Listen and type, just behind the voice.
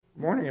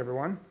Morning,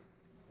 everyone.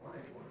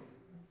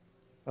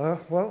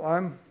 Well,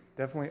 I'm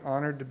definitely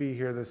honored to be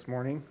here this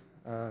morning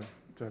to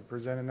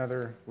present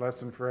another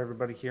lesson for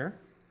everybody here.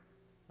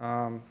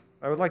 I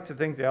would like to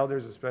thank the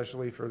elders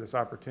especially for this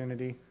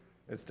opportunity.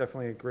 It's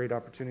definitely a great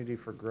opportunity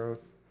for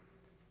growth,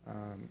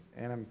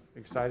 and I'm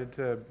excited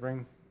to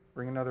bring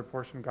another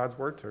portion of God's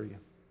Word to you.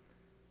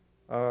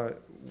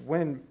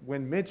 When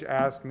Mitch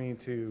asked me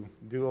to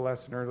do a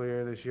lesson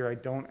earlier this year, I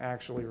don't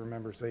actually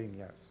remember saying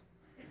yes.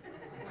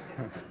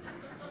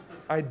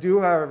 I do,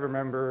 however,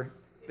 remember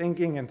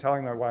thinking and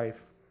telling my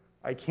wife,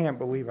 I can't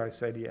believe I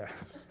said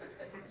yes.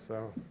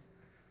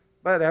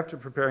 But after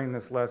preparing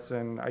this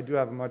lesson, I do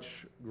have a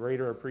much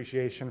greater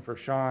appreciation for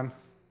Sean.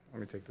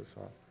 Let me take this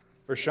off.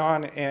 For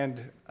Sean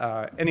and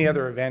any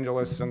other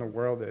evangelists in the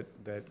world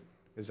that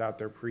is out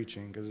there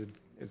preaching, because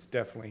it's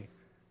definitely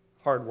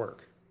hard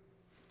work.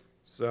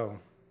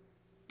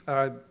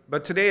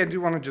 But today I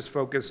do want to just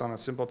focus on a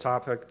simple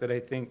topic that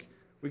I think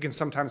we can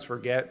sometimes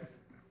forget.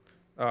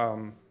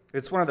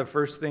 It's one of the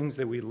first things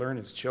that we learn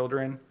as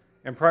children,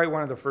 and probably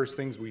one of the first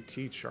things we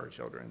teach our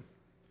children.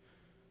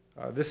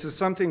 This is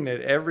something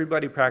that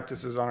everybody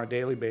practices on a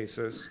daily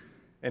basis,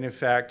 and in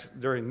fact,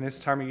 during this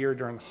time of year,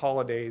 during the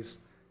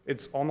holidays,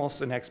 it's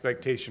almost an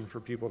expectation for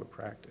people to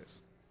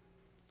practice.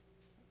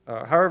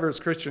 However, as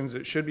Christians,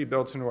 it should be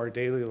built into our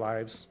daily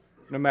lives,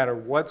 no matter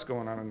what's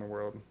going on in the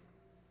world.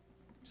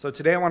 So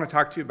today I want to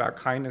talk to you about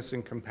kindness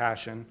and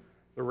compassion,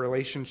 the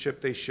relationship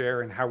they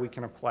share, and how we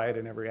can apply it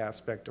in every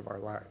aspect of our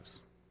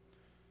lives.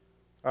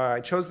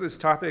 I chose this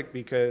topic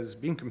because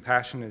being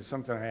compassionate is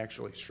something I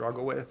actually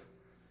struggle with,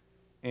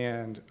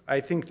 and I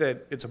think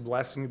that it's a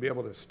blessing to be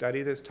able to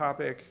study this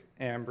topic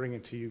and bring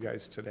it to you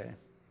guys today.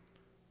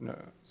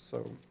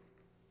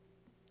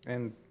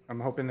 And I'm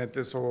hoping that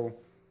this will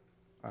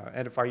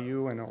edify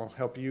you and it will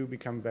help you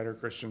become better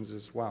Christians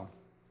as well.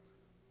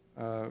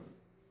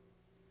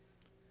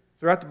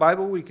 Throughout the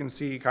Bible, we can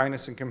see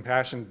kindness and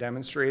compassion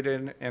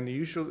demonstrated, and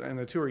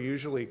the two are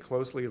usually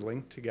closely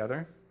linked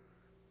together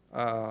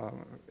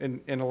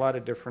in a lot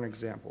of different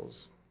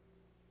examples.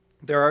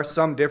 There are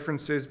some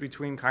differences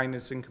between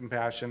kindness and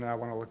compassion that I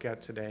want to look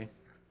at today.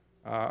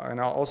 And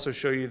I'll also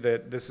show you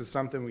that this is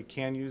something we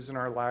can use in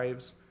our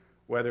lives,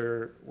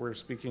 whether we're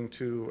speaking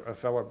to a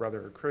fellow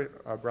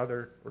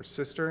brother or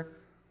sister,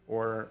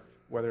 or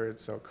whether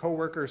it's a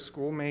coworker,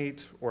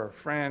 schoolmate, or a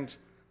friend,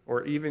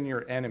 or even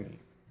your enemy.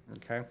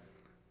 Okay?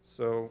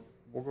 So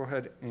we'll go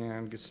ahead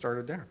and get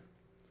started there.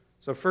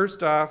 So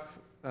first off,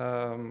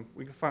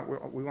 we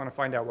want to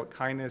find out what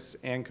kindness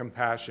and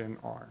compassion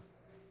are.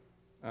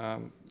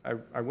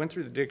 I went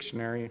through the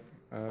dictionary,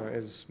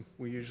 as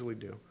we usually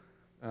do,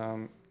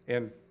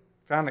 and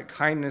found that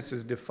kindness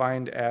is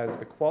defined as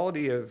the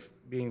quality of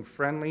being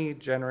friendly,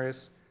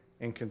 generous,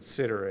 and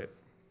considerate.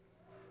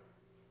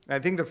 And I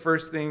think the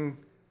first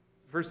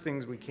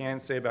things we can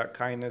say about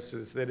kindness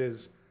is that it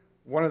is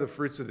one of the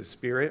fruits of the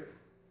Spirit,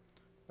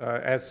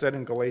 as said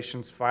in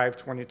Galatians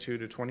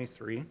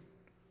 5:22-23.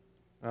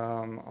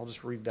 I'll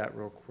just read that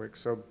real quick.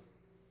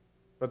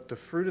 But the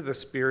fruit of the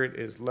Spirit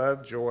is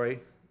love, joy,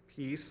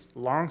 peace,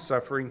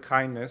 long-suffering,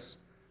 kindness,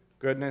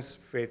 goodness,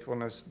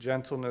 faithfulness,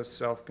 gentleness,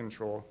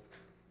 self-control.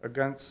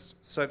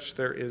 Against such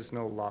there is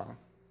no law.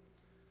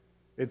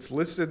 It's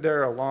listed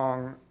there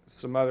along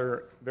some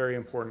other very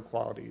important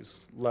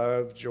qualities: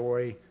 love,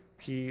 joy,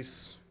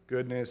 peace,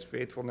 goodness,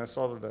 faithfulness,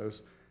 all of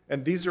those.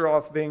 And these are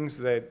all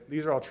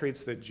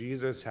traits that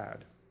Jesus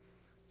had.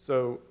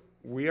 So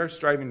we are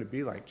striving to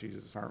be like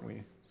Jesus, aren't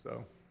we?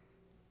 So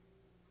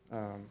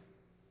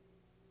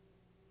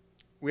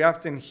we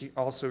often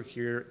also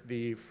hear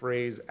the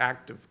phrase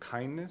act of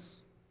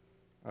kindness,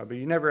 but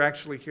you never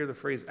actually hear the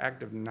phrase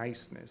act of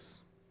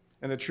niceness.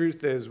 And the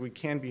truth is, we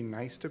can be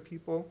nice to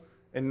people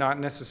and not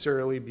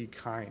necessarily be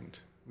kind.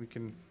 We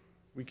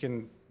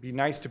can be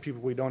nice to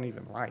people we don't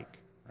even like,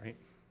 right?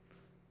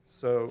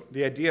 So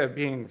the idea of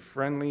being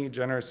friendly,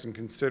 generous, and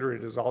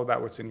considerate is all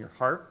about what's in your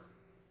heart.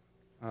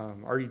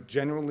 Are you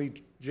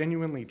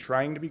genuinely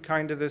trying to be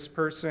kind to this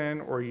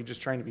person, or are you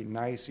just trying to be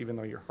nice even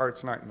though your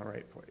heart's not in the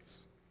right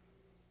place?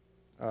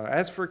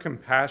 As for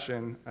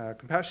compassion,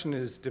 compassion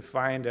is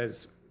defined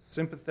as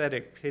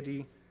sympathetic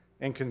pity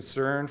and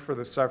concern for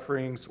the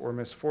sufferings or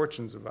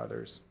misfortunes of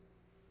others.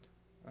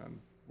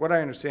 What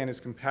I understand is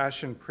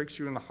compassion pricks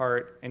you in the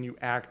heart and you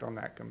act on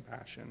that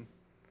compassion.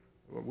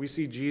 We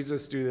see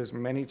Jesus do this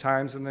many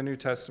times in the New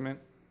Testament.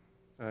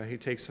 He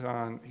takes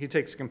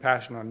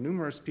compassion on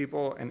numerous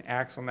people and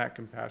acts on that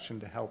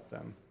compassion to help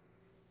them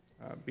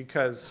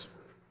because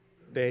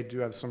they do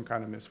have some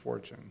kind of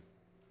misfortune.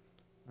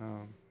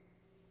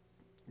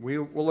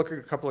 We'll look at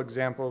a couple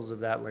examples of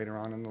that later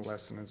on in the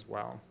lesson as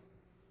well.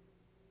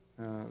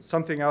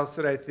 Something else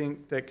that I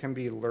think that can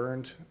be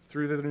learned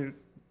through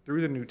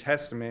the New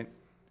Testament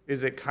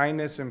is that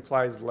kindness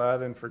implies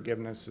love and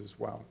forgiveness as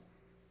well.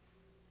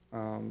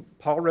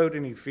 Paul wrote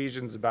in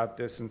Ephesians about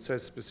this and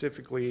says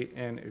specifically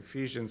in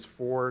Ephesians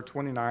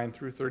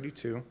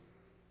 4:29-32,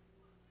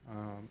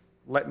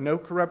 let no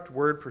corrupt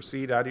word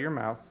proceed out of your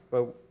mouth,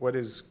 but what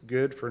is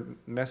good for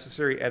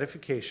necessary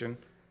edification,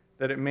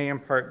 that it may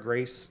impart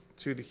grace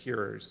to the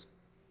hearers.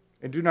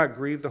 And do not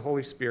grieve the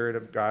Holy Spirit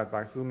of God,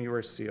 by whom you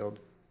are sealed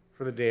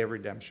for the day of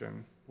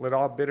redemption. Let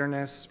all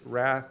bitterness,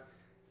 wrath,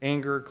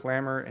 anger,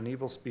 clamor, and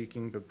evil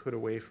speaking be put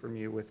away from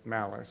you with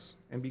malice.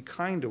 And be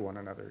kind to one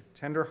another,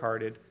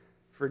 tender-hearted,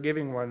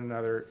 forgiving one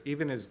another,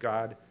 even as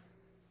God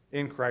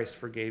in Christ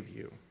forgave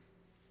you.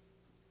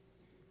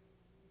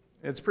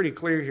 It's pretty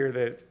clear here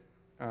that,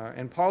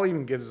 and Paul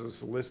even gives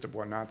us a list of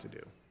what not to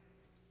do.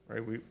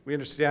 Right? We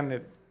understand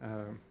that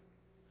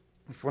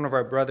if one of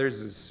our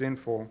brothers is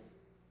sinful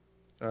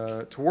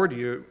toward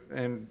you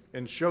and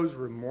shows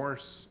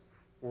remorse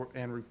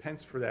and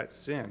repents for that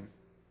sin,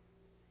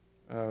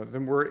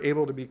 then we're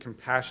able to be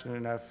compassionate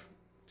enough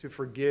to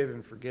forgive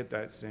and forget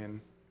that sin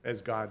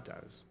as God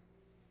does.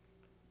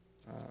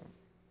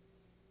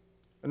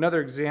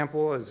 Another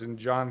example is in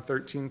John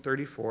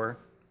 13:34.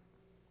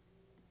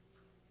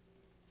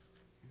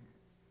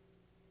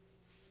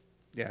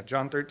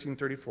 John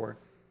 13:34.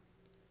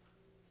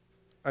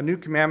 A new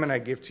commandment I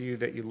give to you,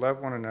 that you love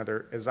one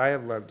another as I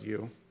have loved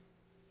you,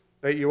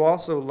 that you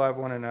also love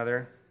one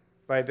another.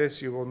 By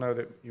this you will know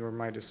that you are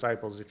my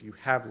disciples, if you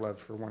have love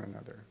for one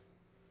another.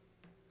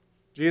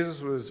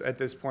 Jesus was, at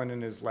this point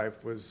in his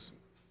life,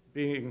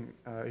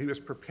 he was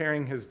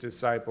preparing his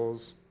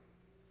disciples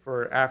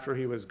for after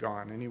he was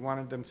gone. And he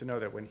wanted them to know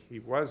that when he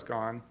was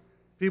gone,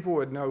 people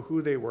would know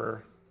who they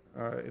were.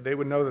 They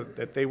would know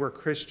that they were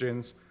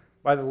Christians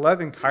by the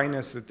love and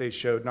kindness that they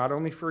showed, not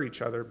only for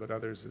each other, but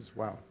others as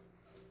well.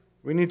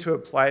 We need to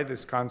apply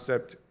this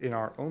concept in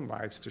our own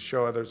lives to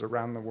show others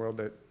around the world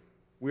that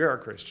we are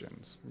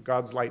Christians.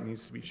 God's light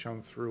needs to be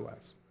shown through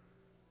us.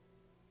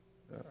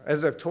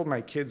 As I've told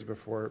my kids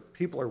before,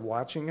 people are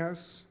watching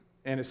us,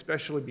 and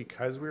especially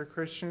because we're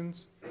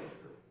Christians,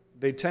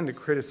 they tend to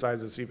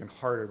criticize us even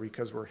harder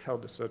because we're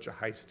held to such a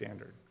high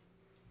standard.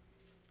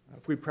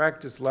 If we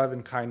practice love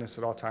and kindness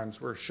at all times,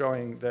 we're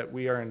showing that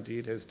we are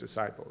indeed his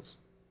disciples.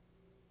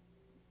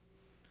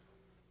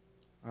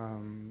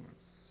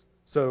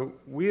 So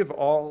we have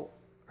all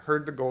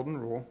heard the golden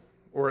rule,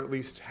 or at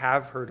least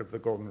have heard of the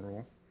golden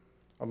rule.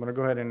 I'm going to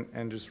go ahead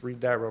and just read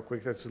that real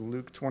quick. That's in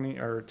Luke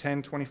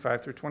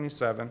 10:25 through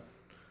 27.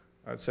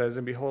 It says,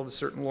 "And behold, a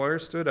certain lawyer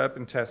stood up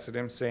and tested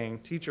him, saying,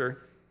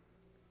 'Teacher,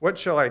 what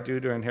shall I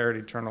do to inherit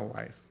eternal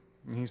life?'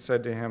 And he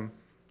said to him,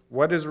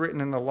 'What is written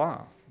in the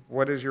law?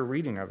 What is your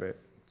reading of it?'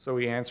 So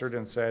he answered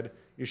and said,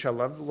 'You shall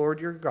love the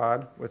Lord your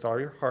God with all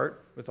your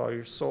heart, with all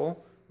your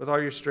soul, with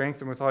all your strength,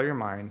 and with all your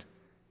mind,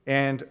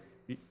 and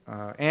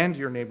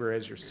your neighbor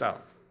as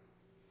yourself.'"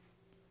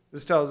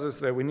 This tells us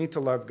that we need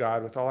to love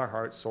God with all our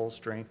heart, soul,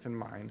 strength, and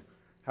mind.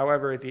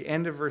 However, at the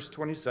end of verse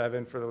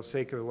 27, for the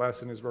sake of the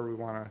lesson, is where we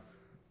want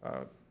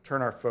to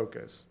turn our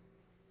focus.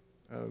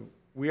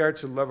 We are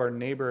to love our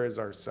neighbor as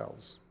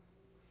ourselves.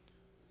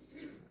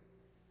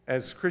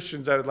 As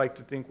Christians, I would like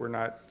to think we're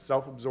not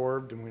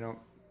self-absorbed and we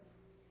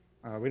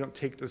don't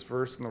take this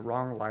verse in the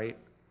wrong light.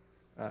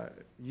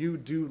 You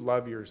do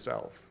love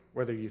yourself,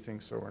 whether you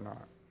think so or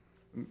not.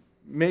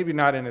 Maybe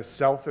not in a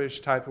selfish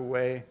type of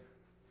way,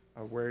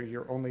 where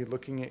you're only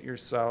looking at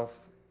yourself,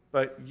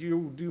 but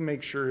you do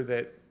make sure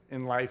that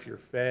in life you're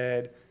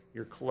fed,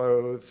 you're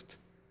clothed,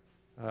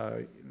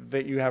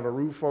 that you have a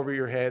roof over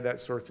your head, that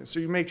sort of thing. So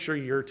you make sure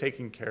you're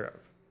taken care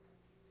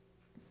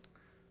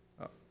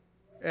of.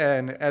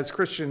 And as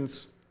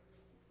Christians,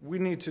 we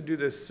need to do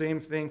the same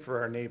thing for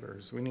our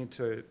neighbors. We need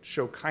to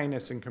show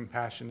kindness and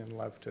compassion and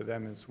love to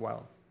them as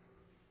well.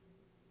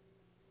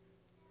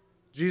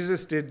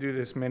 Jesus did do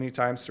this many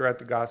times throughout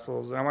the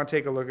Gospels, and I want to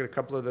take a look at a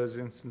couple of those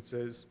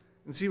instances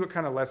and see what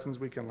kind of lessons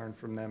we can learn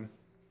from them.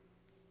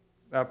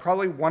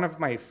 Probably one of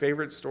my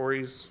favorite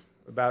stories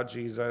about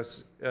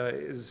Jesus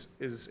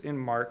is in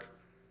Mark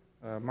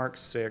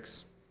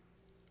 6,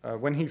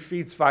 when he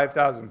feeds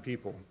 5,000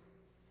 people.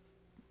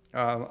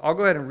 I'll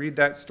go ahead and read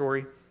that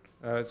story.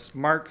 It's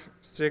Mark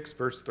 6,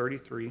 verse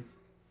 33,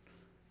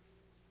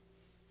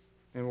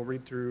 and we'll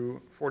read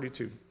through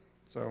 42.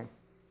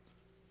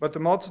 But the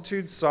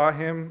multitude saw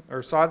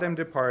them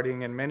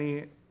departing, and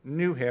many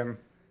knew him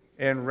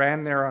and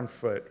ran there on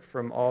foot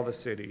from all the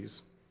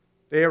cities.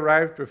 They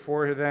arrived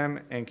before them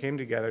and came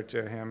together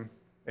to him.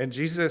 And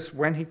Jesus,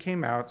 when he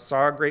came out,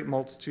 saw a great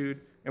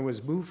multitude and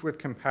was moved with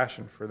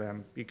compassion for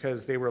them,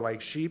 because they were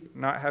like sheep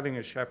not having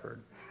a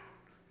shepherd.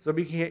 So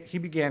he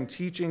began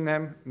teaching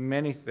them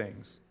many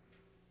things.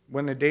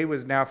 When the day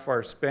was now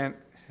far spent,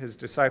 his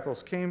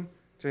disciples came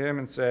to him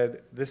and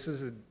said, This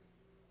is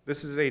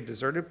a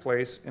deserted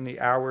place, and the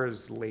hour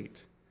is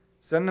late.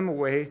 Send them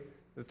away,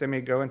 that they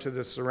may go into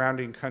the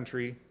surrounding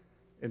country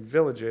and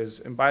villages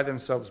and buy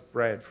themselves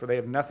bread, for they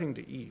have nothing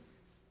to eat.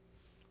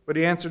 But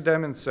he answered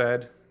them and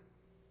said,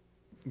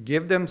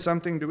 Give them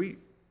something to eat.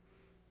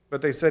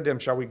 But they said to him,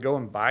 Shall we go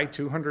and buy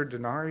 200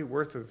 denarii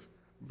worth of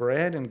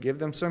bread and give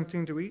them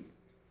something to eat?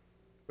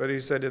 But he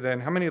said to them,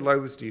 How many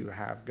loaves do you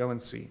have? Go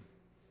and see.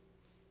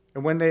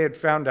 And when they had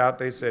found out,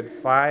 they said,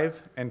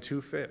 5 and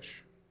 2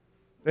 fish.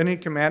 Then he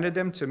commanded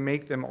them to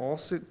make them all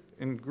sit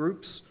in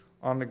groups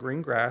on the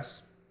green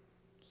grass.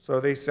 So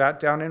they sat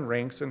down in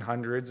ranks and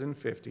hundreds and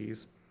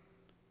fifties.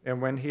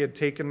 And when he had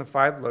taken the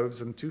 5 loaves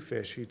and 2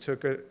 fish, he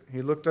took it,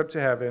 he looked up to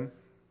heaven,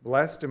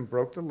 blessed and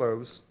broke the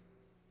loaves,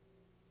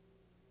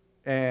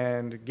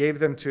 and gave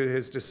them to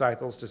his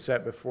disciples to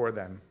set before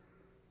them.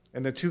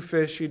 And the 2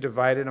 fish he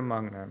divided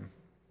among them.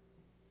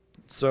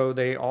 So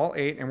they all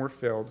ate and were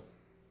filled,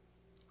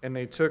 and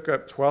they took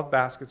up 12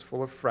 baskets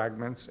full of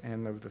fragments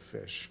and of the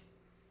fish.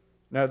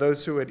 Now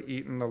those who had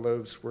eaten the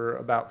loaves were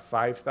about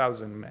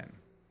 5,000 men.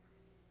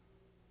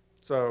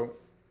 So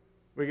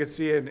we could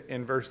see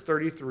in verse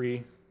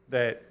 33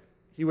 that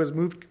he was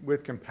moved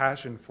with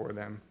compassion for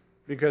them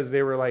because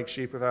they were like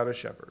sheep without a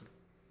shepherd.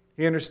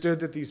 He understood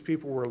that these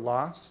people were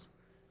lost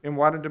and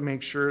wanted to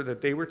make sure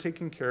that they were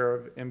taken care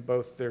of in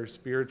both their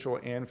spiritual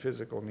and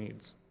physical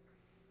needs.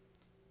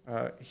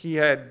 He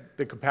had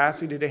the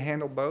capacity to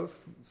handle both,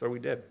 so he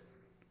did.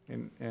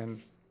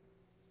 And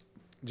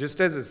just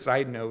as a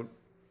side note,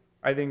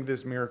 I think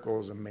this miracle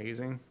is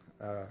amazing.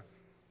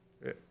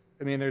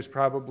 There's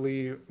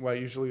probably,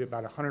 usually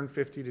about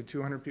 150 to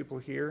 200 people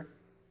here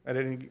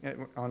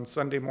on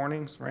Sunday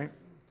mornings, right?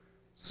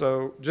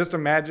 So just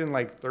imagine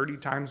like 30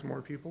 times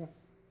more people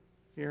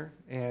here,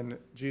 and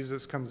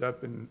Jesus comes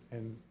up and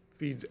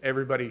feeds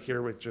everybody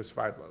here with just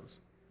 5 loaves.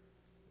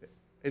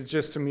 It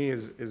just, to me,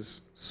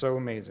 is so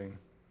amazing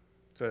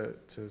to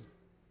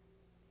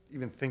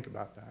even think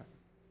about that.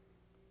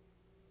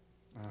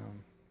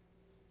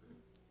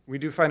 We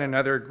do find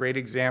another great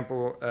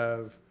example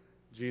of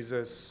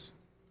Jesus'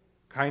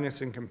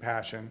 kindness and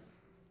compassion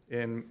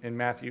in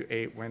Matthew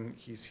 8 when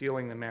he's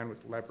healing the man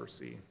with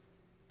leprosy.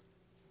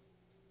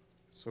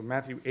 So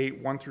Matthew 8,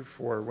 1 through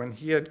 4. When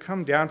he had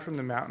come down from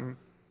the mountain,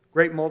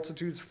 great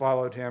multitudes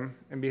followed him,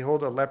 and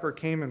behold, a leper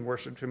came and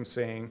worshipped him,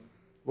 saying,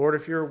 Lord,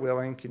 if you are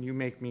willing, can you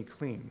make me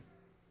clean?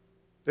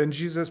 Then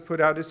Jesus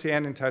put out his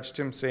hand and touched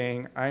him,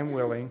 saying, I am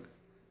willing,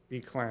 be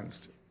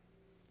cleansed.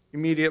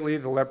 Immediately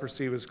the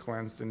leprosy was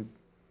cleansed, and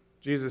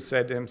Jesus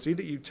said to him, see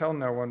that you tell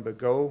no one, but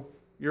go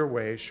your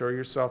way, show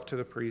yourself to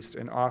the priest,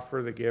 and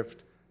offer the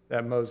gift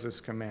that Moses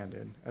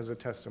commanded as a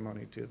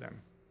testimony to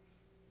them.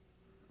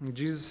 And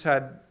Jesus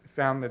had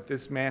found that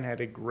this man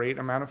had a great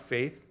amount of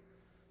faith,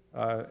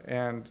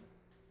 and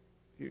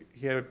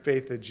he had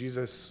faith that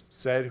Jesus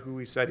said who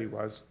he said he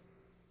was,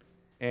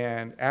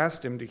 and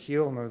asked him to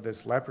heal him of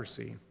this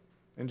leprosy.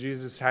 And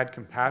Jesus had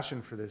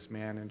compassion for this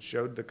man and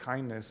showed the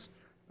kindness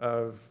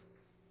of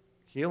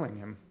healing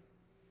him.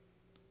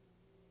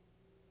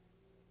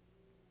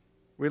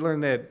 We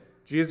learn that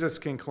Jesus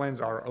can cleanse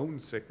our own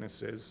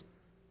sicknesses,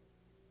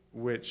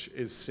 which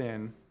is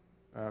sin,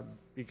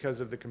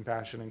 because of the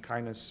compassion and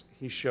kindness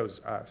he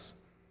shows us.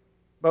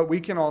 But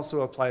we can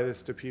also apply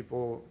this to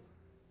people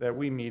that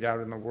we meet out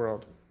in the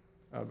world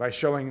by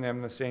showing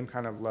them the same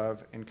kind of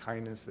love and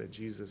kindness that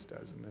Jesus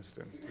does in this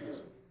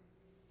instance.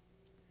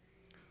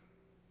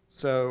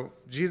 So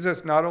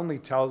Jesus not only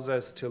tells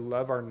us to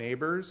love our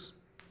neighbors,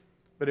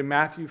 but in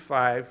Matthew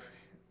 5,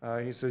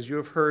 he says, you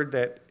have heard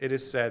that it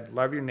is said,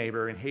 love your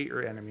neighbor and hate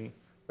your enemy,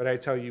 but I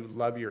tell you,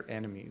 love your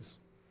enemies.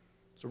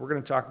 So we're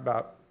going to talk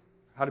about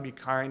how to be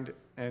kind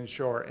and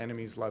show our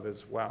enemies love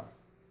as well.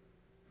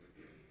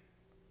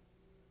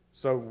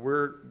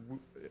 So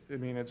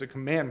it's a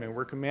commandment.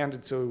 We're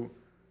commanded to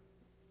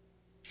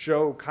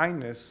show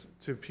kindness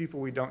to people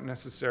we don't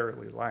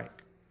necessarily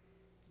like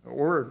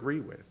or agree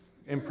with.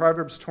 In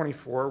Proverbs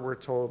 24, we're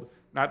told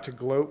not to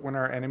gloat when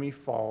our enemy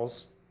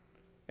falls.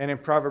 And in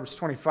Proverbs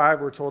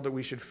 25, we're told that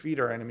we should feed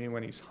our enemy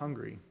when he's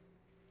hungry.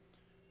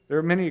 There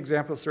are many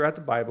examples throughout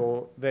the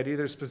Bible that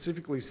either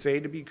specifically say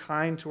to be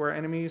kind to our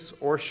enemies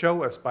or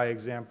show us by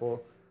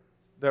example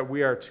that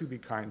we are to be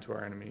kind to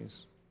our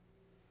enemies.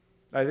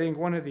 I think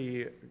one of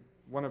the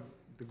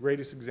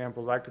greatest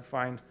examples I could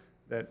find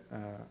that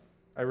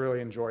I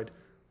really enjoyed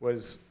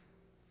was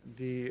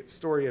the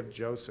story of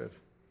Joseph.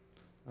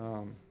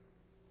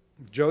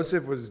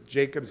 Joseph was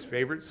Jacob's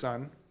favorite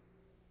son,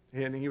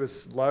 and he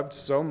was loved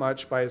so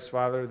much by his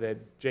father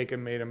that Jacob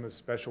made him a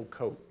special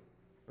coat,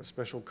 a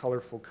special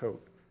colorful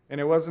coat. And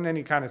it wasn't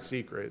any kind of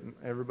secret.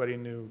 Everybody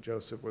knew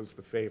Joseph was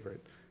the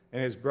favorite.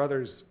 And his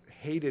brothers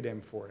hated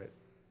him for it.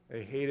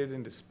 They hated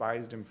and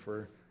despised him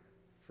for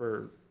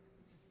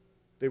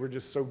they were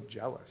just so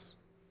jealous.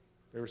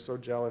 They were so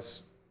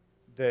jealous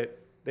that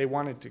they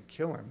wanted to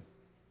kill him.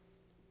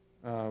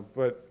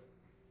 But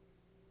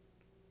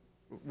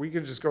we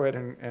could just go ahead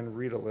and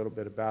read a little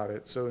bit about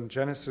it. So in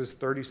Genesis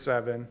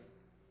 37,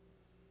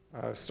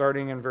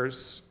 starting in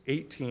verse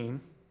 18,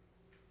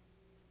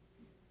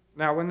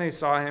 now when they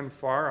saw him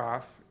far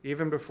off,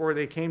 even before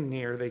they came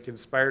near, they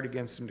conspired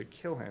against him to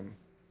kill him.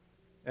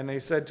 And they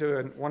said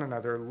to one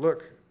another,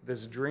 look,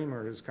 this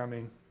dreamer is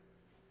coming.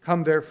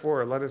 Come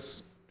therefore, let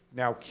us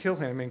now kill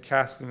him and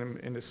cast him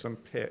into some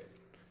pit.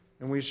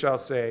 And we shall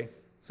say,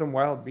 some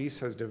wild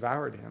beast has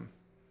devoured him.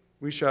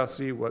 We shall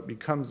see what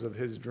becomes of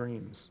his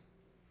dreams.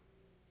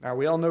 Now,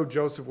 we all know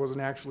Joseph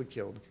wasn't actually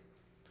killed.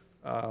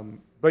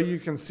 But you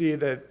can see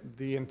that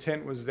the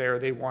intent was there.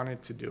 They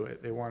wanted to do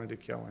it. They wanted to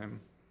kill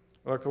him.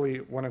 Luckily,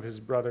 one of his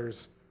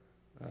brothers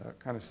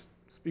kind of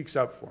speaks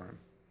up for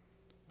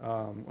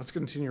him. Let's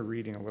continue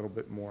reading a little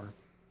bit more.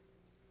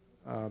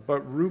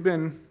 But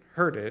Reuben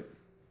heard it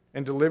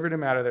and delivered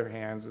him out of their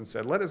hands and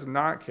said, "Let us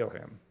not kill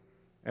him."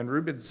 And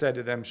Reuben said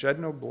to them, "Shed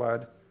no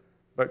blood,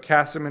 but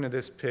cast him into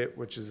this pit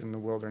which is in the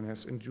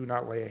wilderness, and do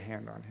not lay a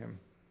hand on him,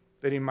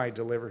 that he might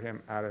deliver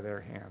him out of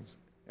their hands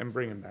and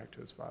bring him back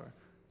to his father."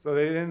 So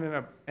they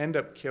didn't end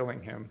up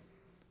killing him.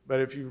 But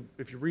if you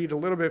read a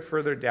little bit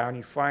further down,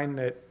 you find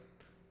that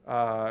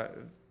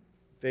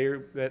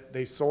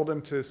they sold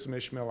him to some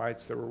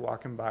Ishmaelites that were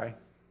walking by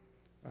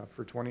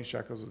for 20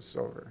 shekels of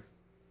silver.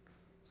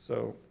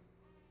 So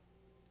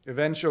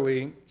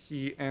eventually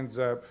he ends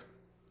up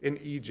in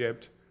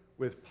Egypt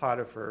with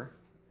Potiphar,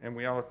 and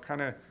we all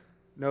kind of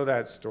know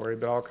that story,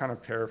 but I'll kind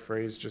of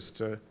paraphrase just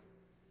to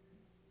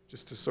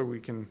so we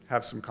can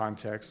have some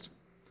context.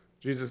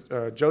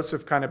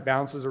 Joseph kind of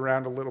bounces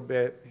around a little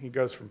bit. He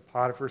goes from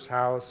Potiphar's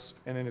house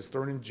and then is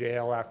thrown in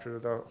jail after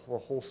the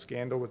whole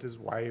scandal with his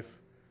wife.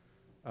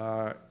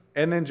 And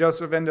then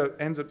Joseph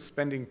ends up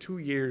spending 2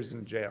 years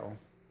in jail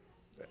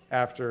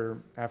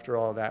after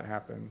all of that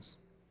happens.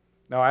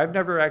 Now, I've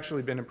never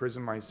actually been in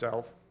prison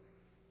myself.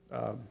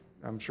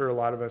 I'm sure a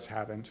lot of us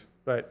haven't.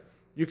 But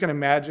you can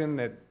imagine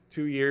that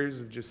 2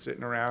 years of just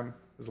sitting around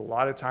is a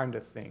lot of time to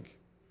think.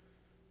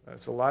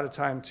 It's a lot of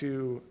time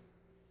to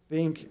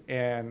think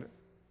and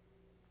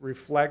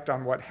reflect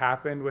on what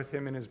happened with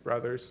him and his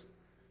brothers,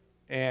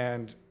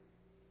 and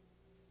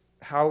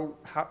how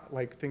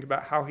think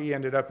about how he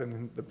ended up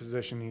in the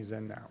position he's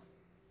in now.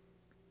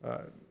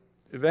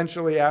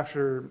 Eventually,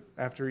 after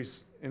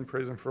he's in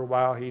prison for a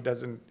while, he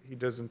does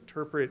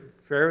interpret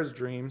Pharaoh's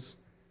dreams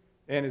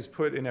and is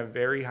put in a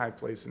very high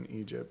place in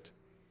Egypt.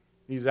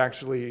 He's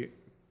actually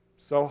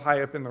so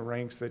high up in the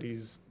ranks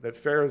that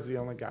Pharaoh's the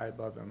only guy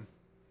above him.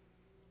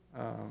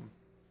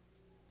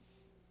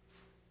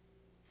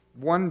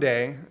 One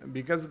day,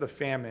 because of the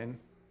famine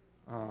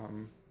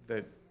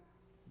that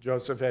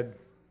Joseph had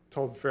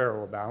told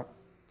Pharaoh about,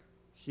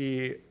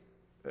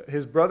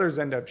 his brothers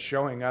end up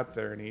showing up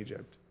there in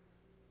Egypt.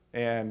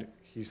 And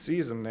he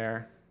sees them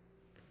there,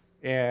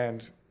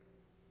 and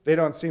they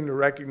don't seem to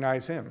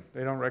recognize him.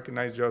 They don't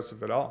recognize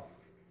Joseph at all.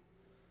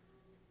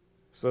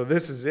 So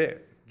this is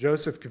it.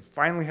 Joseph could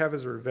finally have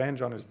his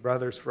revenge on his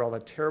brothers for all the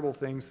terrible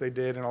things they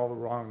did and all the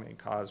wrong they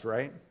caused,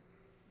 right?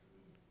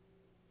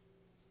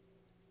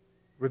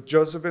 With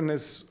Joseph in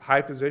this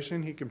high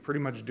position, he can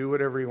pretty much do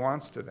whatever he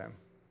wants to them.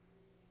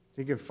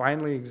 He can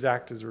finally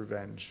exact his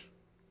revenge.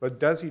 But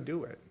does he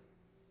do it?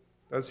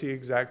 Does he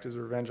exact his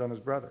revenge on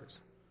his brothers?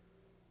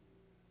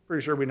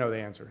 Pretty sure we know the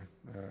answer.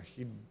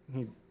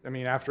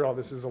 After all,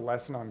 this is a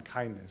lesson on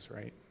kindness,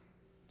 right?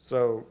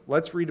 So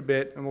let's read a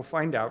bit, and we'll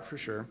find out for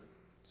sure.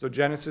 So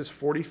Genesis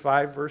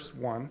 45, verse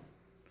 1.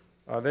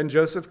 Then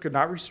Joseph could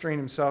not restrain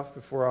himself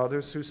before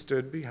others who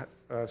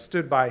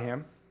stood by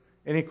him,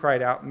 and he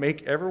cried out,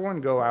 "Make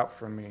everyone go out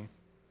from me."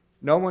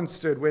 No one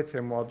stood with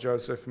him while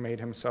Joseph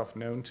made himself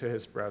known to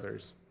his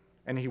brothers.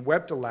 And he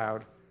wept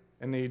aloud,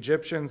 and the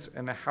Egyptians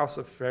and the house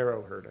of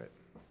Pharaoh heard it.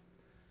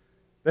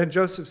 Then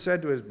Joseph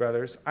said to his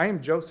brothers, "I am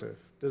Joseph.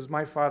 Does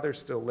my father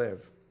still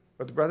live?"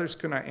 But the brothers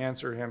could not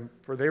answer him,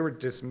 for they were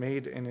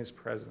dismayed in his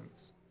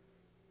presence.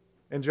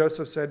 And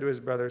Joseph said to his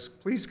brothers,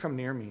 "Please come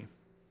near me."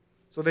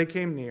 So they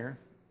came near.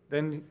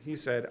 Then he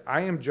said,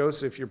 "I am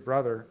Joseph, your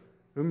brother,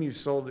 whom you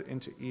sold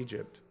into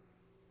Egypt.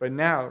 But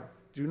now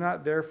do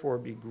not therefore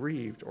be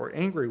grieved or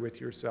angry with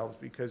yourselves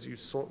because you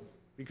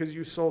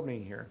sold me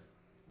here.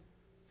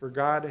 For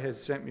God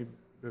has sent me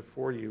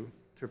before you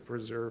to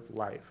preserve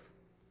life."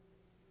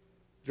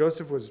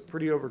 Joseph was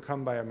pretty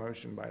overcome by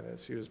emotion by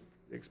this. He was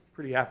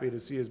pretty happy to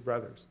see his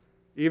brothers,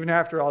 even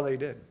after all they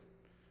did.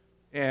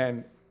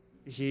 And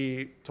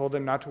he told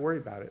them not to worry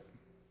about it.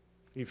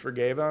 He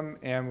forgave them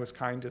and was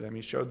kind to them.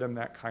 He showed them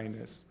that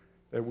kindness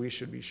that we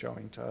should be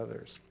showing to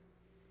others.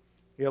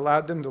 He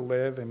allowed them to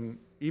live and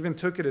even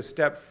took it a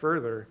step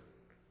further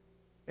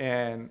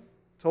and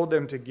told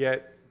them to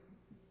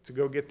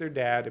go get their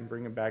dad and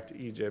bring him back to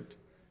Egypt,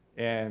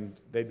 and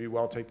they'd be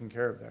well taken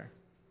care of there.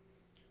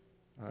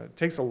 It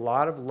takes a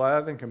lot of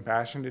love and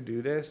compassion to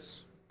do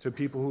this to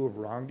people who have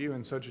wronged you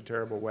in such a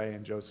terrible way,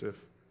 and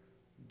Joseph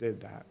did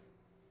that.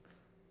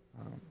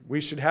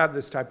 We should have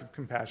this type of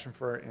compassion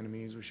for our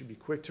enemies. We should be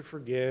quick to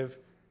forgive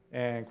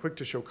and quick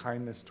to show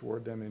kindness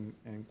toward them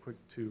and quick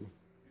to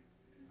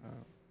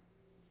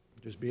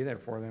just be there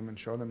for them and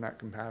show them that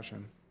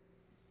compassion.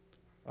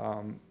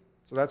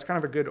 So that's kind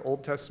of a good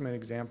Old Testament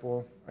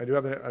example. I do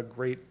have a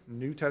great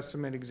New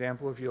Testament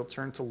example. If you'll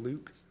turn to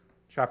Luke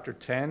chapter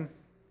 10,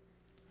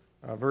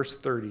 verse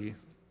 30.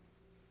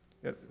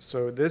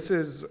 So this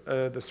is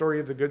the story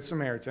of the Good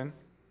Samaritan.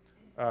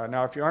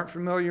 Now, if you aren't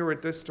familiar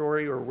with this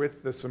story or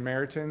with the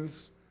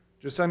Samaritans,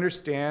 just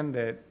understand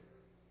that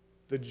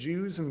the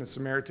Jews and the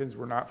Samaritans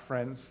were not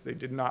friends. They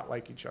did not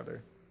like each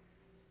other.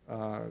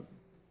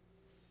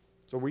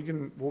 So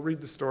we'll read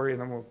the story and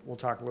then we'll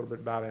talk a little bit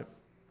about it.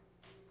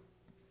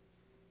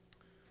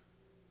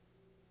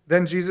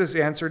 Then Jesus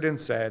answered and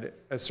said,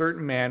 "A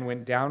certain man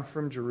went down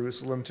from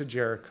Jerusalem to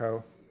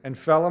Jericho and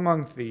fell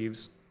among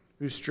thieves,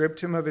 who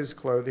stripped him of his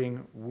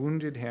clothing,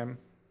 wounded him,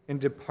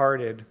 and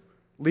departed,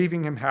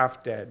 leaving him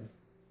half dead.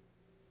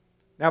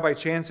 Now by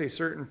chance a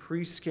certain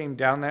priest came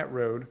down that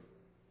road,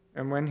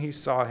 and when he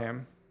saw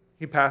him,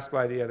 he passed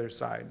by the other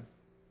side.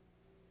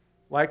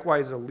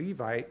 Likewise a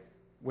Levite,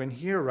 when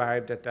he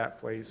arrived at that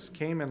place,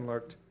 came and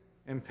looked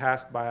and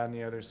passed by on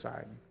the other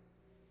side.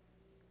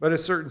 But a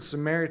certain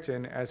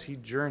Samaritan, as he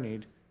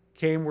journeyed,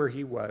 came where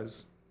he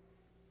was,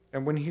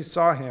 and when he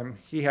saw him,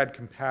 he had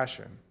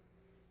compassion.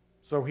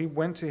 So he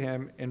went to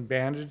him and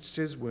bandaged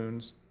his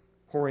wounds,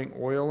 pouring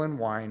oil and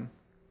wine.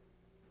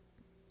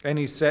 And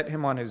he set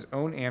him on his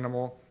own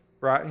animal,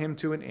 brought him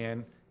to an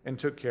inn, and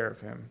took care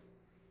of him.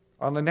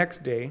 On the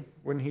next day,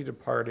 when he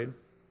departed,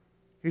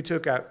 he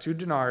took out 2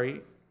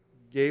 denarii,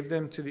 gave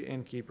them to the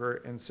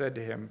innkeeper, and said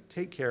to him,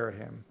 "Take care of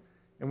him,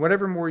 and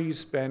whatever more you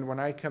spend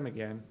when I come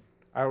again,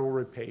 I will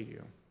repay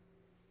you."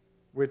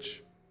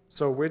 Which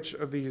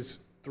of these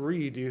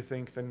 3 do you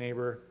think the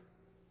neighbor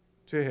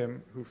to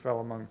him who fell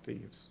among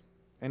thieves?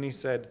 And he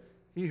said,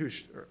 he who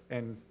showed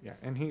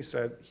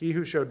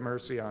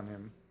mercy on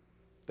him.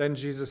 Then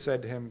Jesus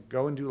said to him,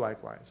 "Go and do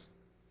likewise."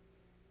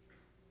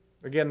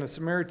 Again, the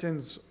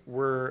Samaritans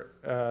were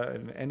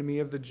an enemy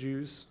of the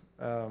Jews,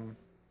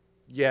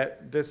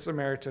 yet this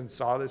Samaritan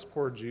saw this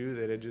poor Jew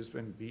that had just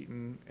been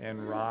beaten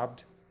and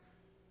robbed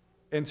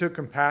and took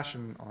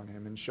compassion on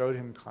him and showed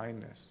him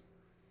kindness.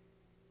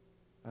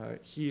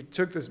 He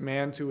took this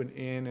man to an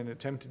inn and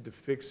attempted to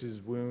fix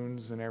his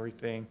wounds and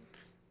everything,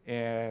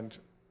 and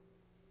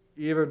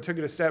he even took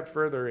it a step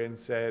further and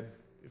said,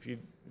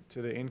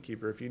 to the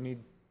innkeeper, "If you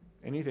need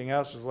anything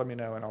else, just let me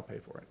know and I'll pay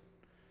for it.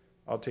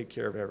 I'll take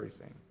care of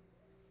everything."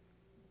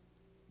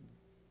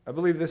 I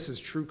believe this is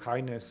true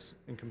kindness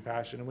and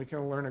compassion, and we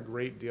can learn a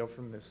great deal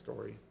from this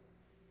story.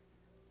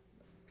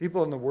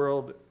 People in the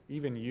world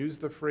even use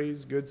the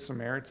phrase Good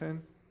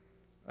Samaritan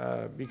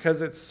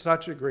because it's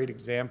such a great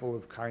example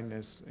of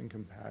kindness and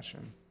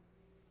compassion.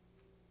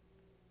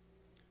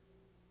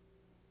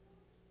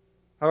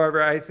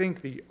 However, I think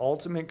the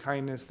ultimate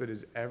kindness that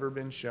has ever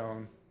been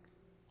shown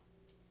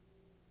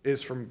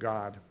is from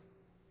God.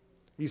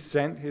 He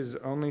sent his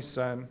only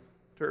Son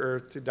to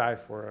earth to die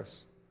for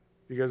us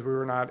because we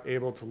were not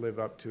able to live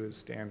up to his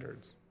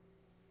standards.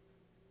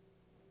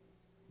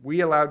 We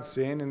allowed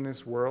sin in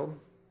this world,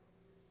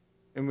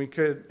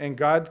 and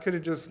God could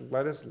have just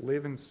let us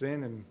live in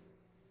sin and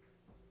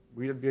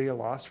we'd be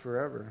lost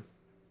forever.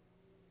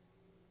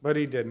 But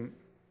he didn't.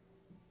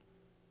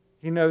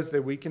 He knows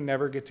that we can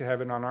never get to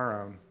heaven on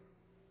our own,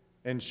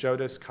 and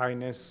showed us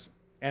kindness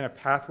and a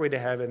pathway to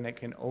heaven that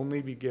can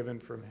only be given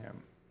from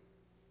him.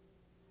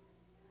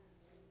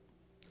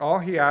 All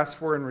he asks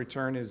for in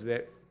return is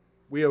that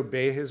we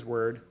obey his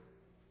word,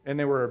 and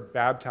that we're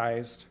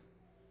baptized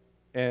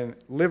and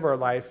live our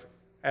life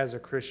as a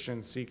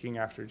Christian seeking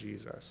after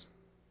Jesus.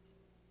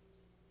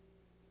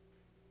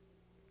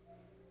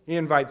 He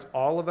invites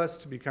all of us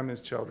to become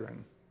his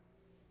children.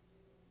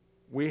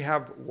 We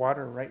have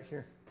water right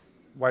here.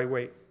 Why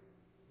wait?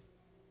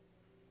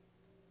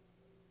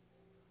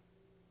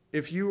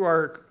 If you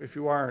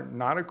are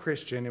not a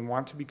Christian and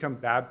want to become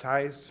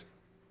baptized,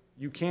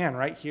 you can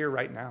right here,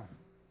 right now.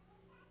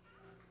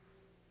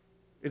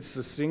 It's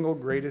the single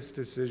greatest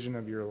decision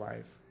of your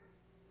life.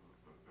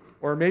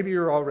 Or maybe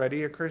you're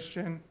already a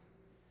Christian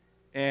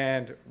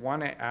and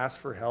want to ask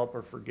for help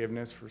or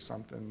forgiveness for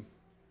something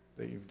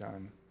that you've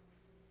done.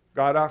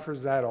 God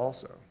offers that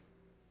also.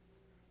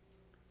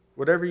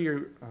 Whatever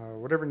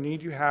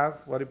need you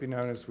have, let it be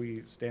known as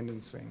we stand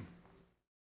and sing.